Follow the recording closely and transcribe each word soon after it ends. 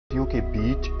बस्तियों के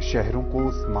बीच शहरों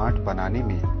को स्मार्ट बनाने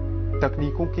में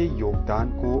तकनीकों के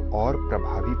योगदान को और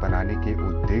प्रभावी बनाने के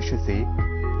उद्देश्य से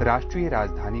राष्ट्रीय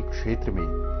राजधानी क्षेत्र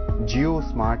में जियो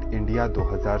स्मार्ट इंडिया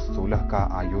 2016 का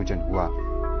आयोजन हुआ।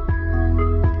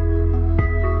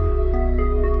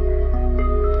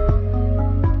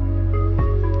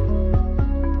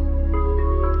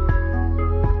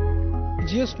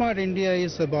 GeoSmart India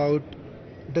is about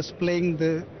displaying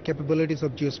the capabilities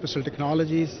of geospatial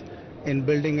technologies in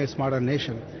building a smarter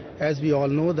nation. As we all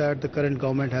know that the current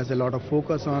government has a lot of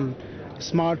focus on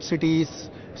smart cities,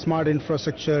 smart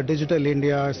infrastructure, digital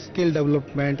India, skill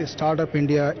development, startup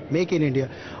India, make in India.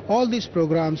 All these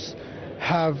programs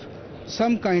have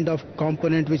some kind of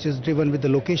component which is driven with the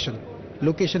location.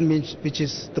 Location means which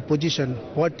is the position,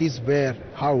 what is where,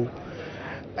 how.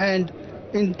 And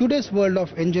in today's world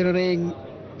of engineering,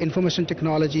 information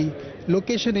technology,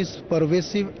 location is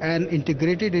pervasive and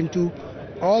integrated into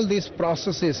all these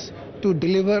processes to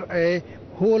deliver a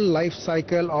whole life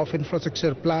cycle of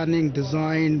infrastructure planning,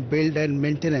 design, build and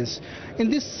maintenance.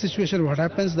 In this situation, what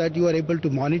happens that you are able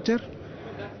to monitor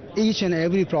each and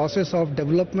every process of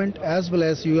development, as well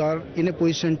as you are in a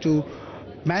position to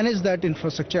manage that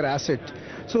infrastructure asset.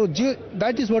 So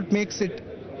that is what makes it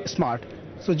smart.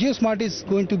 So GeoSmart is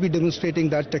going to be demonstrating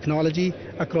that technology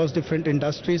across different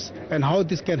industries and how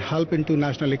this can help into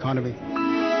national economy.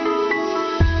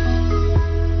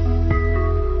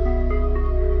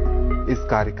 इस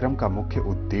कार्यक्रम का मुख्य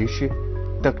उद्देश्य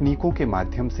तकनीकों के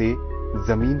माध्यम से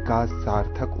जमीन का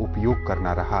सार्थक उपयोग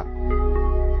करना रहा।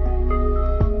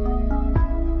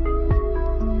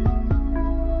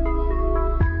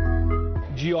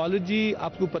 जियोलॉजी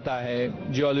आपको पता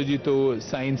है, जियोलॉजी तो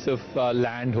साइंस ऑफ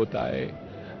लैंड होता है,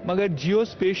 मगर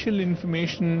जियोस्पेशियल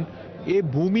इंफॉर्मेशन ये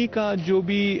भूमि का जो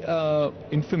भी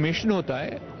इंफॉर्मेशन होता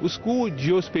है उसको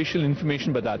जियोस्पेशियल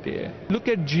इंफॉर्मेशन बताते हैं। Look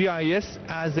at GIS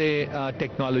as a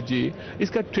technology.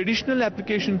 इसका ट्रेडिशनल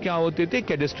एप्लीकेशन क्या होते थे?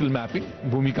 कैडेस्ट्रल मैपिंग,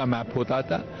 भूमि का मैप होता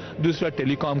था। दूसरा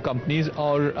टेलीकॉम कंपनीज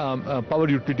और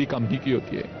पावर यूटिलिटी कंपनी की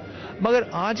होती है। मगर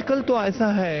आजकल तो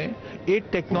ऐसा है, ये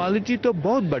टेक्नोलॉजी तो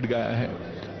बहुत बढ़ गया है,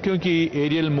 क्योंकि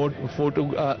एरियल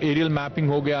मैपिंग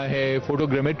हो गया है,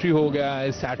 फोटोग्रामेट्री हो गया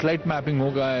है, सैटेलाइट मैपिंग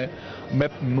हो गया है,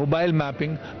 मोबाइल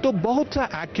मैपिंग, तो बहुत सा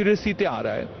एक्यूरेसी पे आ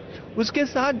रहा है। उसके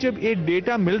साथ जब ये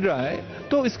डेटा मिल रहा है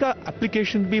तो इसका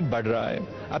एप्लीकेशन भी बढ़ रहा है।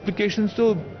 एप्लीकेशन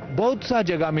तो बहुत सा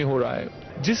जगह में हो रहा है,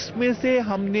 जिसमें से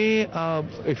हमने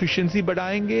एफिशिएंसी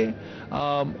बढ़ाएंगे,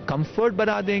 कंफर्ट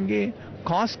बढ़ा देंगे,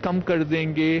 कॉस्ट कम कर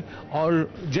देंगे और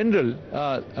general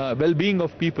wellbeing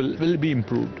of people will be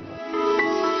improved.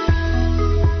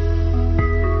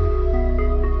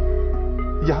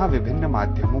 यहाँ विभिन्न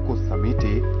माध्यमों को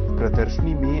समेटे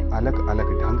प्रदर्शनी में अलग अलग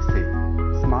ढंग से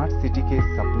स्मार्ट सिटी के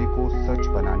सपने को सच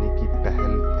बनाने की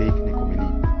पहल देखने को मिली।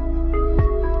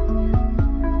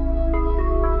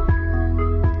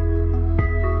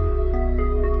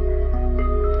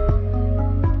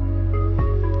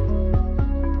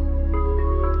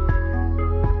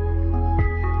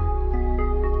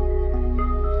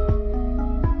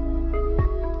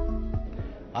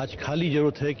 आज खाली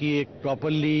जरूरत है कि एक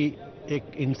प्रॉपरली एक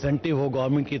इंसेंटिव हो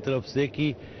गवर्नमेंट की तरफ से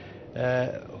कि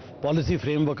पॉलिसी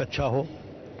फ्रेमवर्क अच्छा हो,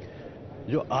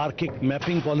 जो आर्किक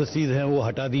मैपिंग पॉलिसीज हैं वो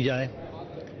हटा दी जाए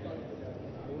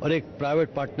और एक प्राइवेट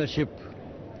पार्टनरशिप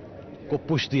को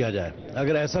पुश दिया जाए।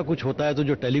 अगर ऐसा कुछ होता है तो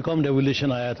जो टेलीकॉम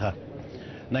रेवोल्यूशन आया था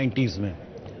 90s में,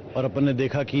 और अपन ने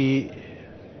देखा कि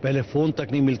पहले फ़ोन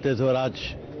तक नहीं मिलते थे और आज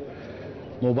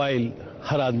मोबाइल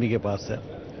हर आदमी के पास है,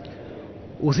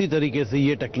 उसी तरीके से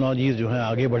ये टेक्नोलॉजीज जो हैं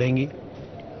आगे बढ़ेंगी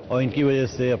और इनकी वजह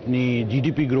से अपनी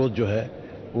जीडीपी ग्रोथ जो है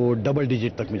वो डबल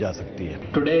डिजिट तक में जा सकती है।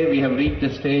 Today we have reached a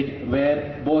stage where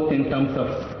both in terms of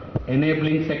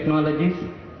enabling technologies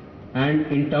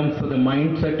and in terms of the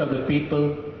mindset of the people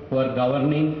who are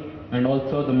governing and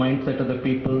also the mindset of the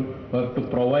people who have to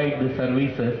provide the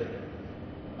services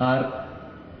are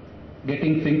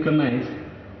getting synchronized,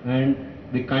 and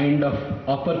the kind of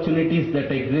opportunities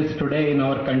that exist today in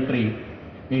our country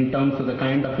in terms of the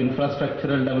kind of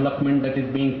infrastructural development that is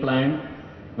being planned,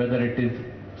 whether it is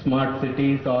smart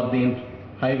cities or the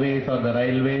highways or the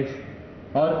railways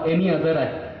or any other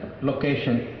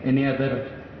location, any other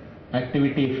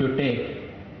activity if you take,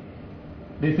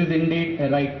 this is indeed a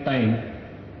right time.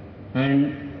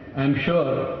 And I'm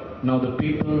sure now the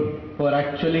people who are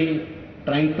actually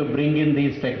trying to bring in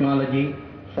these technology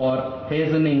for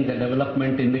hastening the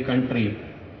development in the country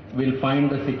will find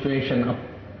the situation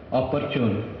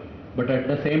opportune, but at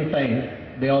the same time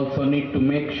they also need to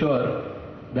make sure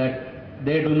that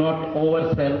they do not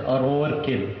oversell or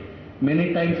overkill.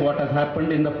 Many times what has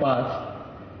happened in the past,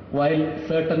 while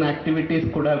certain activities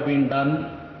could have been done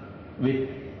with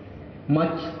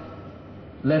much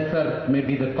lesser may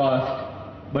be the cost,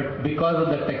 but because of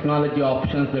the technology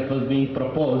options that was being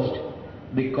proposed,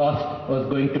 the cost was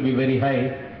going to be very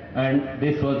high, and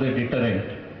this was a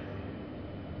deterrent.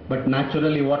 But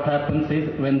naturally what happens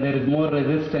is, when there is more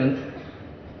resistance,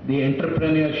 the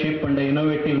entrepreneurship and the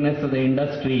innovativeness of the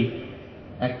industry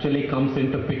actually comes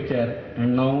into picture,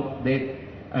 and now they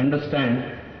understand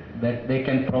that they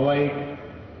can provide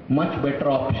much better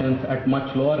options at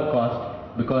much lower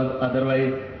cost, because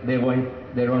otherwise they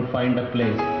won't find a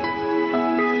place.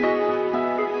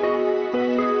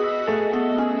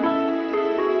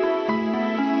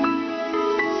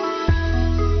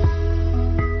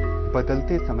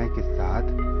 बदलते समय के साथ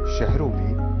शहरों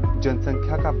में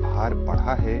जनसंख्या का भार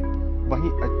बढ़ा है,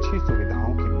 वहीं अच्छी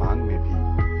सुविधाओं की मांग में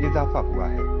भी इजाफा हुआ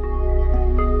है।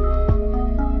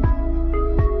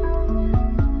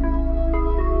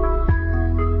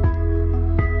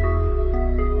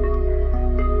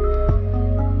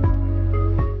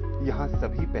 यहाँ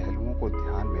सभी पहलुओं को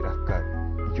ध्यान में रखकर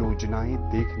योजनाएं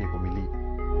देखने को मिली।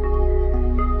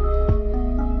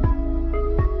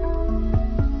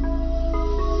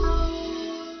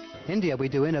 India, we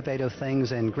do innovative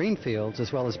things in greenfields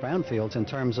as well as brownfields in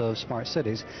terms of smart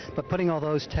cities, but putting all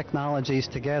those technologies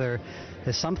together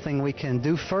is something we can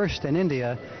do first in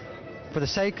India for the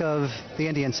sake of the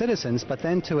Indian citizens, but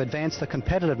then to advance the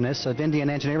competitiveness of Indian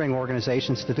engineering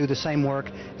organizations to do the same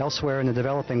work elsewhere in the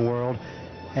developing world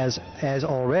as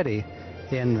already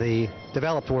in the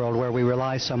developed world, where we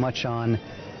rely so much on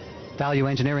value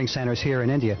engineering centers here in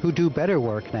India, who do better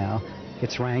work now,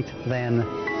 it's ranked, than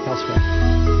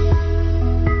elsewhere.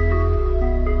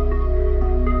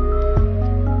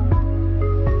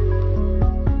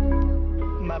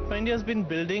 India has been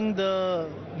building the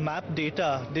map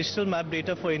data, digital map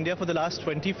data for India for the last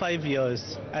 25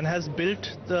 years, and has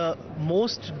built the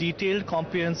most detailed,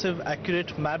 comprehensive,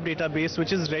 accurate map database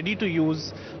which is ready to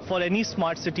use for any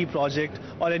smart city project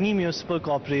or any municipal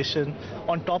corporation.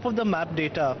 On top of the map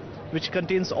data, which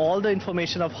contains all the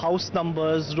information of house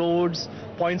numbers, roads,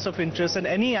 points of interest, and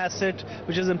any asset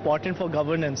which is important for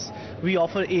governance, we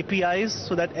offer APIs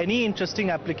so that any interesting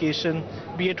application,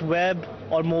 be it web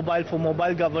or mobile for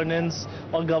mobile governance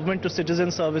or government to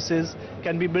citizen services,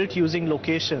 can be built using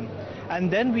location. And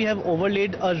then we have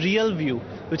overlaid a real view,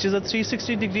 which is a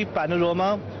 360-degree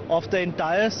panorama of the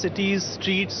entire city's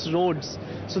streets, roads,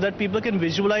 so that people can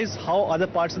visualize how other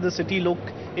parts of the city look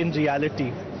in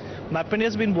reality. MapIndia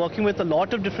has been working with a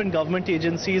lot of different government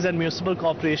agencies and municipal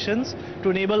corporations to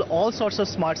enable all sorts of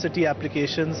smart city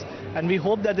applications, and we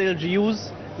hope that they'll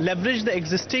leverage the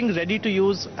existing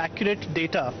ready-to-use accurate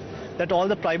data that all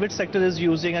the private sector is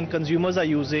using and consumers are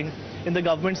using in the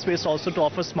government space also to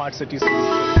offer smart city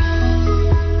solutions.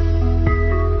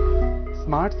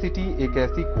 Smart city एक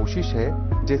ऐसी कोशिश है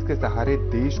जिसके सहारे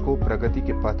देश को प्रगति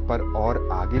के पथ पर और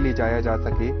आगे ले जाया जा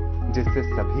सके, जिससे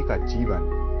सभी का जीवन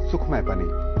सुखमय बने।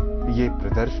 ये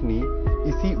प्रदर्शनी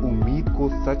इसी उम्मीद को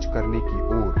सच करने की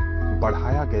ओर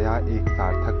बढ़ाया गया एक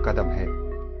सार्थक कदम है।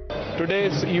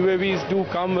 Today's UAVs do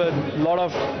come with a lot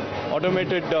of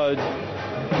automated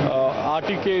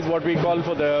RTKs, what we call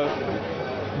for the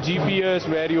GPS,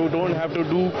 where you don't have to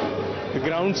do the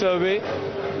ground survey.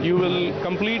 You will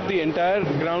complete the entire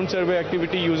ground survey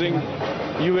activity using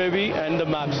UAV and the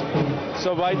maps.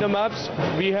 So by the maps,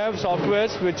 we have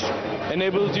softwares which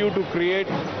enables you to create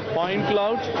point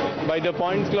clouds. By the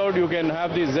point cloud, you can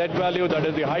have the Z value, that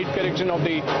is the height correction of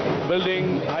the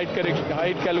building, height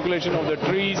calculation of the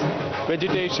trees,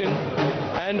 vegetation,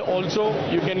 and also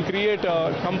you can create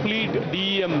a complete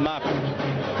DEM map,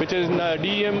 which is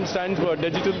DEM stands for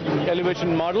Digital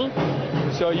Elevation Model.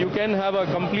 So you can have a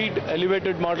complete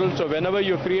elevated model. So whenever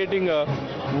you're creating a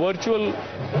virtual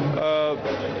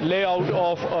layout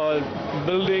of a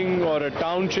building or a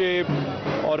township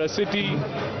or a city,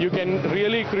 you can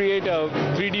really create a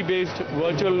 3D based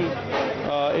virtual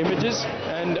images,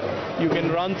 and you can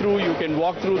run through, you can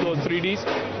walk through those 3Ds.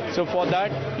 So for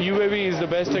that, UAV is the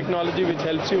best technology which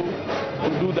helps you to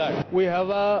do that. We have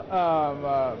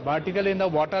a vertical in the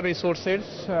water resources,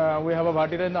 we have a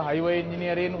vertical in the highway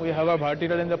engineering, we have a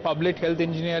vertical in the public health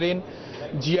engineering,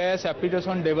 GIS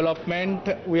application development.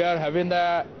 We are having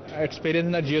the experience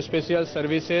in the geospatial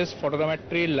services,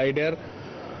 photogrammetry, LiDAR,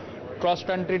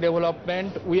 cross-country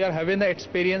development. We are having the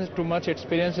experience, too much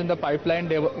experience in the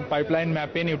pipeline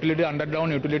mapping, utility,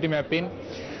 underground utility mapping.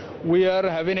 We are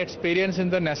having experience in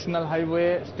the national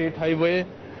highway, state highway,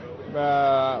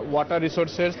 water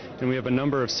resources. And we have a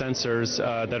number of sensors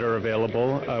that are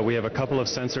available. We have a couple of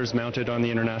sensors mounted on the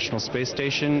International Space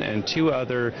Station and 2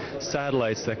 other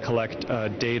satellites that collect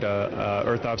data,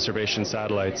 Earth observation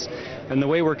satellites. And the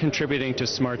way we're contributing to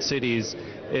smart cities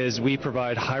is we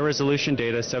provide high-resolution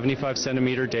data,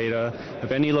 75-centimeter data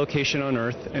of any location on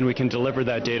Earth, and we can deliver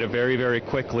that data very, very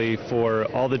quickly for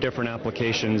all the different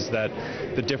applications that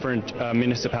the different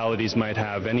municipalities might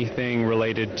have. Anything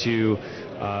related to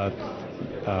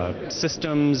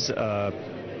systems,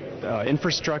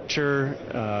 infrastructure,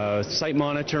 site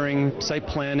monitoring, site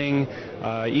planning,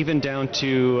 even down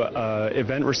to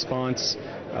event response.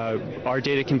 Our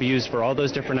data can be used for all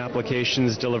those different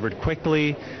applications, delivered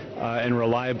quickly and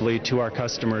reliably to our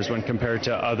customers when compared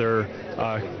to other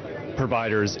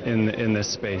providers in this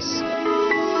space.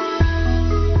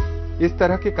 इस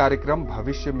तरह के कार्यक्रम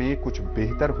भविष्य में कुछ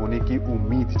बेहतर होने की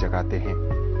उम्मीद जगाते हैं।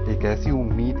 एक ऐसी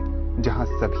उम्मीद जहां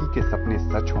सभी के सपने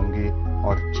सच होंगे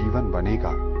और जीवन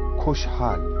बनेगा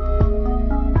खुशहाल।